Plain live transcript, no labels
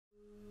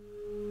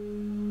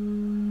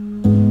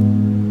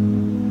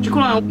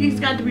Jaquan, he's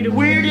got to be the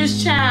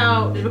weirdest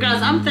child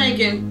because I'm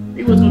thinking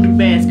he was gonna do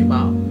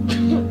basketball.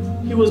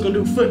 He was gonna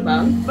do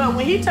football. But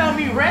when he told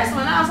me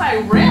wrestling, I was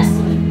like,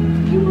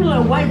 wrestling? You were a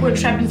little white boy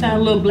trapped inside a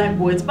little black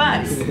boy's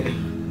body.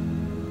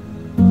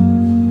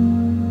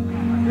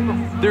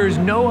 There is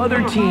no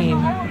other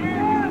team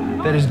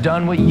that has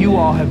done what you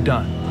all have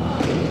done.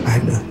 I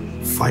had to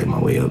fight my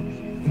way up,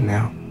 and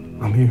now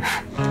I'm here.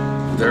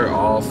 They're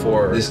all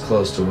four this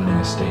close to winning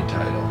a state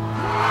title.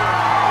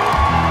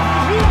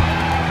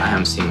 I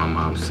haven't seen my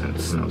mom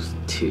since I was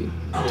 2.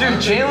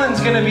 Dude, Jailen's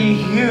gonna be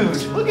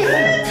huge. Look at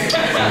that.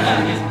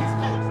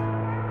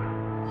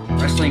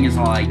 Wrestling is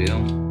all I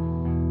do.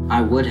 I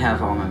would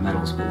have all my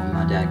medals, but when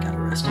my dad got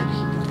arrested,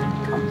 he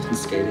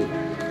confiscated.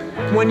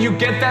 When you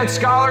get that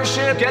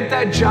scholarship, get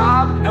that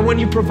job, and when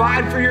you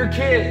provide for your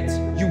kids,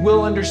 you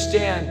will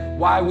understand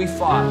why we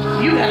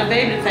fought. You got a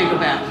baby to think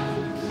about.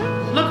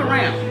 Look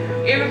around.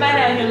 Everybody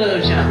out here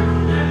loves y'all.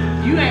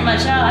 You ain't my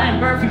child, I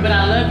didn't birth you, but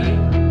I love you.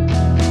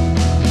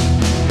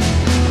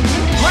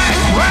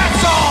 Let's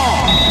wrestle!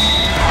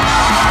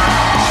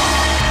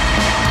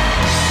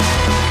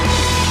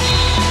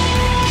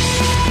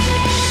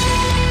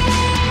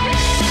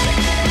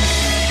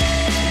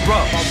 Bro.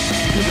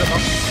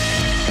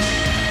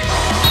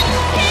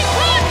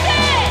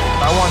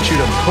 I want you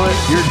to put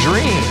your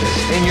dreams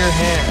in your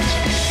hands.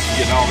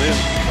 Getting all this.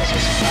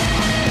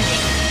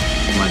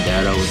 My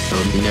dad always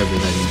told me never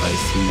let anybody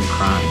see you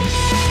crying.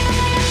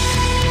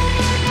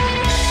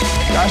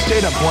 I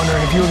stayed up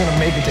wondering if you were gonna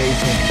make it to 18.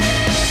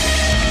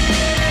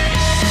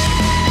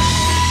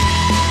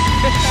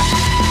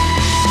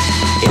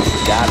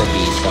 It's gotta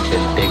be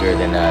something bigger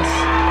than us.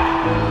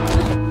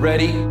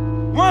 Ready?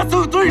 1,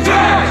 2, 3,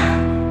 4!